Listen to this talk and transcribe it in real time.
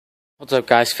What's up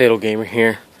guys, Fatal Gamer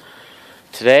here.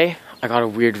 Today, I got a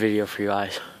weird video for you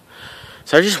guys.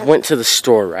 So I just went to the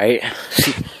store, right?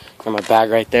 See, got my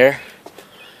bag right there.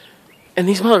 And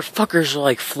these motherfuckers are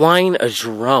like flying a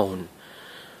drone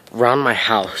around my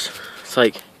house. It's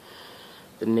like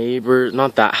the neighbor,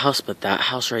 not that house, but that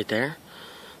house right there.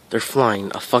 They're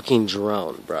flying a fucking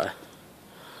drone, bruh.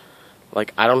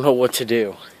 Like, I don't know what to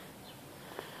do.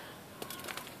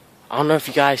 I don't know if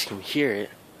you guys can hear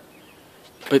it,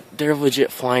 but they're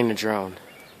legit flying a drone.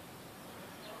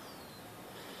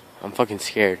 I'm fucking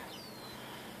scared.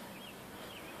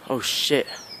 Oh shit.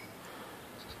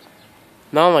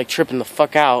 Now I'm like tripping the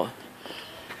fuck out.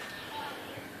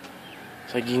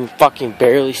 It's like you can fucking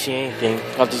barely see anything.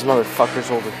 Got these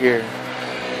motherfuckers over here.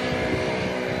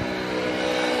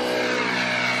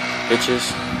 Bitches.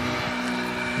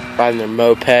 Riding their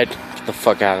moped. Get the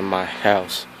fuck out of my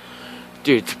house.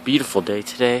 Dude, it's a beautiful day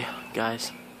today,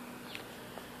 guys.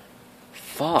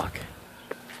 Fuck.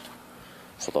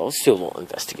 So let's do a little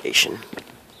investigation.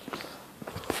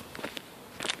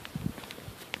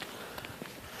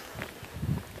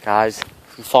 Guys,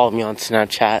 if you follow me on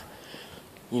Snapchat,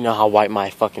 you know how white my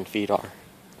fucking feet are.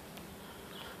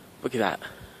 Look at that.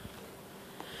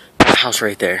 That house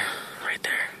right there. Right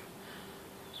there.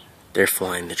 They're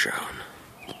flying the drone.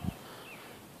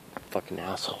 Fucking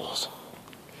assholes.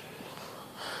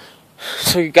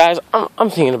 So you guys,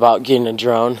 I'm thinking about getting a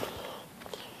drone.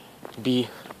 Be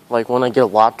like when I get a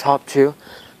laptop too,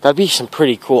 that'd be some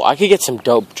pretty cool. I could get some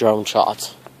dope drone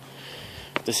shots.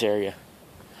 This area.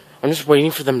 I'm just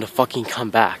waiting for them to fucking come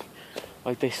back.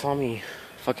 Like they saw me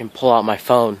fucking pull out my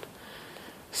phone.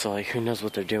 So like who knows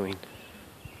what they're doing.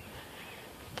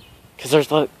 Cause there's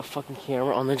like a fucking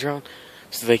camera on the drone.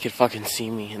 So they could fucking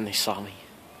see me and they saw me.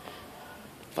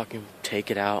 Fucking take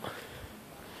it out.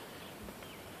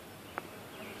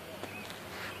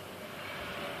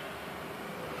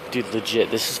 Dude,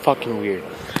 legit, this is fucking weird.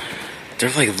 They're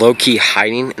like low-key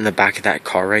hiding in the back of that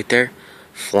car right there,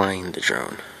 flying the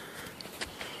drone.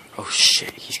 Oh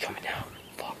shit, he's coming out.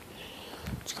 Fuck.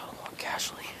 Just gotta walk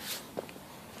casually.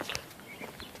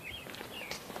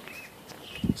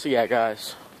 So yeah,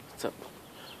 guys, what's up,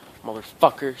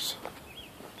 motherfuckers?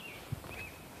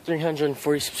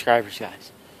 340 subscribers,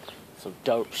 guys. Some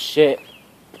dope shit.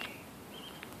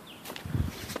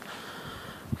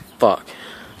 Fuck.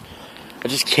 I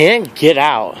just can't get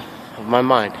out of my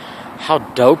mind how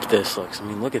dope this looks. I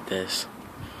mean, look at this.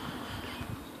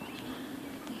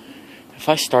 If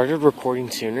I started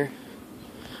recording sooner,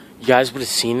 you guys would have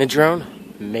seen the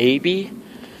drone. Maybe.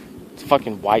 It's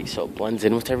fucking white, so it blends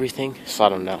in with everything. So I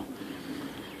don't know.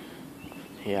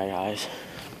 Yeah, guys.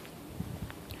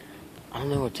 I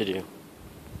don't know what to do.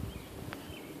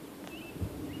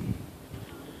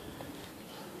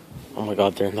 Oh my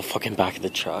god, they're in the fucking back of the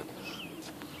truck.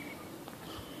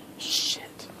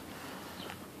 Shit.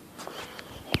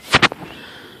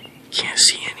 Can't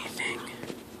see anything.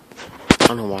 I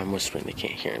don't know why I'm whispering, they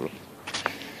can't hear me.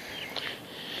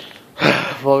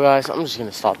 Well guys, I'm just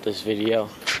gonna stop this video.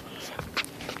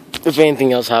 If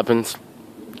anything else happens,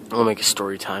 I'll make a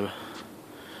story time.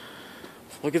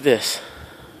 Look at this.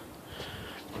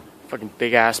 Fucking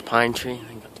big ass pine tree.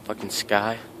 I got the fucking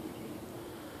sky.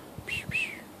 Pew, pew.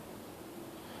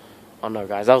 Oh no,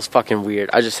 guys, that was fucking weird.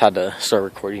 I just had to start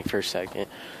recording for a second.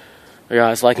 But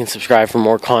guys, like and subscribe for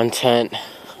more content.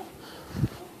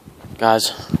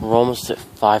 Guys, we're almost at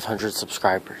 500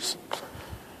 subscribers.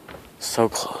 So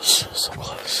close, so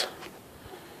close.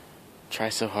 Try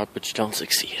so hard, but you don't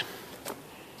succeed.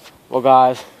 Well,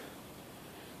 guys,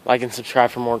 like and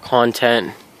subscribe for more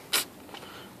content.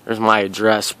 There's my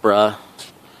address, bruh.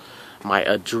 My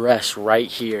address right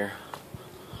here.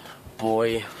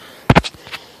 Boy.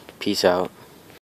 Peace out.